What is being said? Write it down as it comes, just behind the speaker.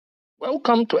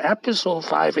Welcome to episode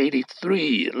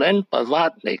 583, Len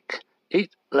Blavatnik,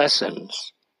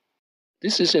 8Lessons.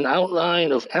 This is an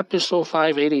outline of episode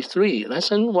 583,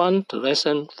 lesson 1 to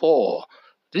lesson 4.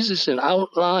 This is an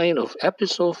outline of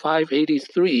episode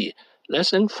 583,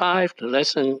 lesson 5 to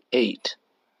lesson 8.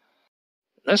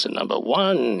 Lesson number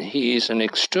 1, he is an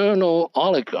external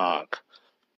oligarch.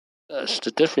 Thus, the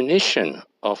definition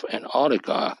of an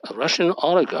oligarch. A Russian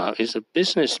oligarch is a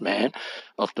businessman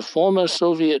of the former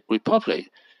Soviet Republic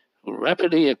who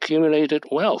rapidly accumulated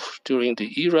wealth during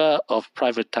the era of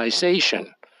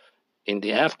privatization in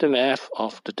the aftermath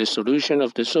of the dissolution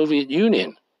of the Soviet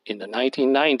Union in the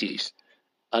 1990s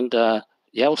under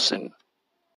Yeltsin.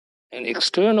 An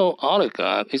external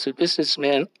oligarch is a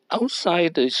businessman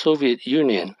outside the Soviet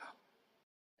Union.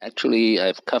 Actually,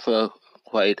 I've covered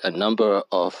quite a number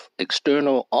of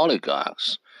external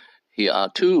oligarchs. Here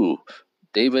are two,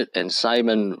 David and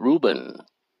Simon Rubin.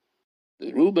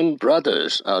 The Rubin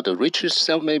brothers are the richest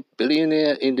self-made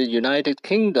billionaire in the United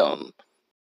Kingdom.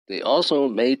 They also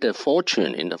made their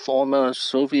fortune in the former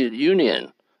Soviet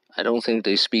Union. I don't think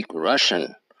they speak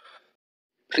Russian.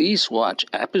 Please watch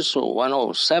episode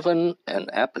 107 and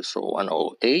episode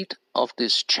 108 of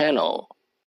this channel.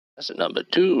 Lesson number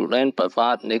 2, Len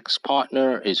Blavatnik's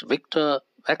partner is Viktor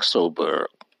Vekselberg.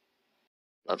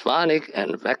 Blavatnik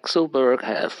and Vekselberg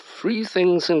have 3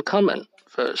 things in common.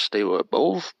 First, they were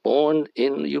both born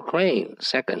in Ukraine.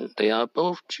 Second, they are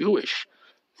both Jewish.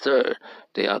 Third,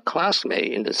 they are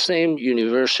classmates in the same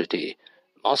university,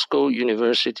 Moscow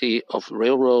University of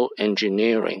Railroad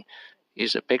Engineering.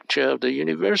 Here's a picture of the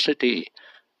university.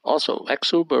 Also,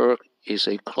 Vekselberg is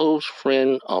a close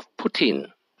friend of Putin.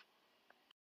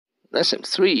 Lesson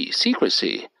 3,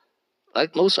 secrecy.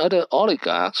 Like most other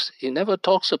oligarchs, he never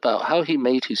talks about how he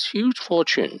made his huge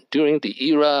fortune during the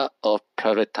era of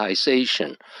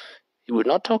privatization. He would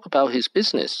not talk about his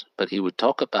business, but he would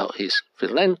talk about his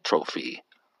philanthropy.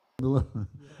 Well,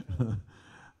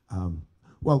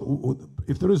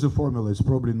 if there is a formula, it's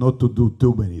probably not to do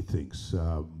too many things,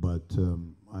 but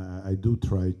I do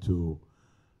try to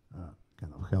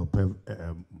kind of help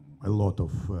a lot of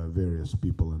various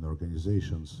people and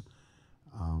organizations.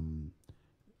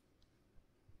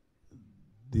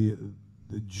 The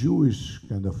Jewish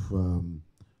kind of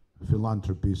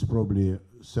philanthropy is probably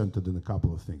centered in a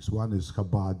couple of things. One is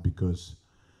Chabad, because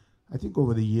I think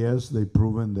over the years they've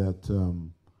proven that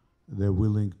they're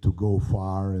willing to go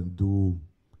far and do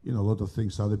a lot of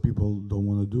things other people don't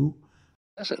want to do.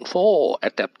 Lesson 4,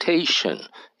 adaptation.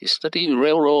 He studied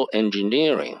railroad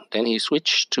engineering, then he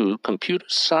switched to computer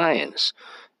science,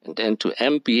 and then to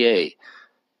MBA.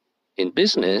 In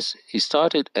business, he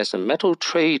started as a metal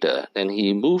trader, then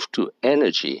he moved to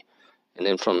energy, and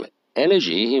then from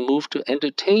energy he moved to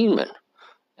entertainment,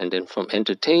 and then from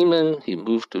entertainment he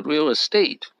moved to real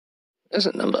estate.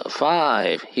 Lesson number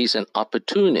 5, he's an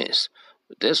opportunist.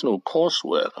 There's no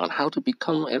coursework on how to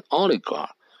become an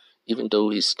oligarch, even though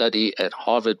he studied at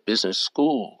Harvard Business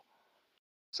School.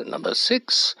 Lesson number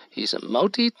 6, he's a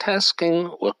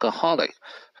multitasking workaholic.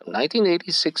 From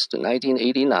 1986 to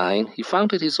 1989, he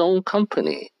founded his own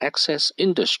company, Access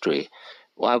Industry,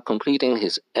 while completing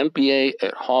his MBA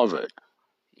at Harvard.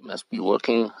 He must be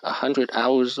working 100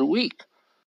 hours a week.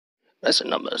 Lesson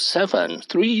number 7,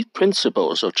 3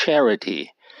 principles of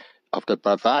charity of the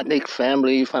Blavatnik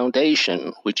Family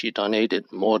Foundation, which he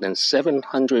donated more than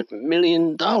 $700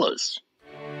 million.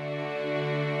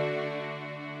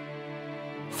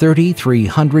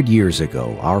 3,300 years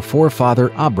ago, our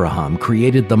forefather Abraham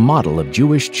created the model of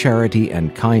Jewish charity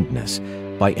and kindness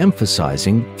by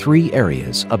emphasizing 3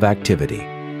 areas of activity.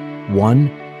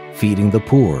 1, feeding the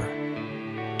poor.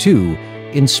 2,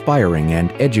 inspiring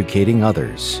and educating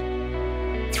others.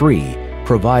 3,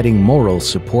 providing moral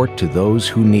support to those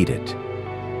who need it.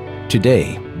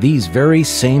 Today, these very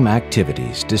same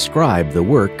activities describe the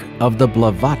work of the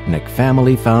Blavatnik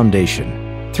Family Foundation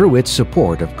through its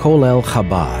support of Kollel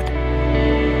Chabad.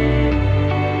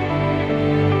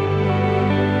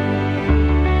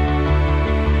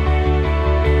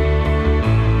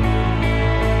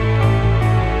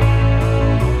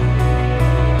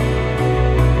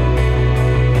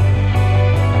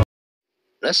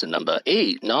 Lesson number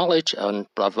 8, knowledge on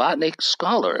Blavatnik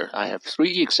Scholar. I have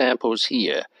 3 examples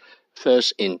here.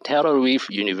 First in Tel Aviv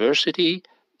University,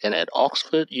 then at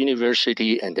Oxford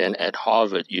University, and then at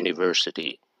Harvard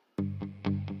University.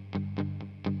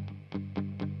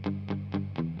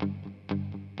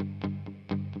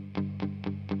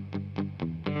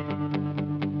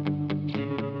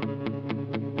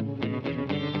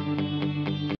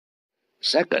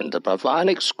 Second, the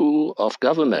Blavatnik School of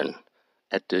Govt.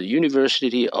 at the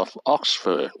University of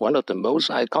Oxford, one of the most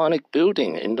iconic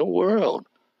buildings in the world.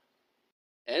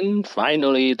 And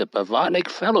finally, the Blavatnik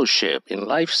Fellowship in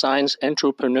Life Science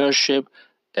Entrepreneurship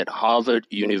at Harvard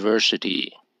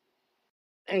University.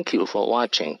 Thank you for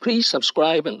watching. Please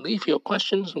subscribe and leave your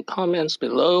questions and comments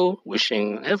below.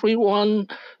 Wishing everyone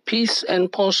peace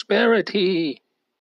and prosperity.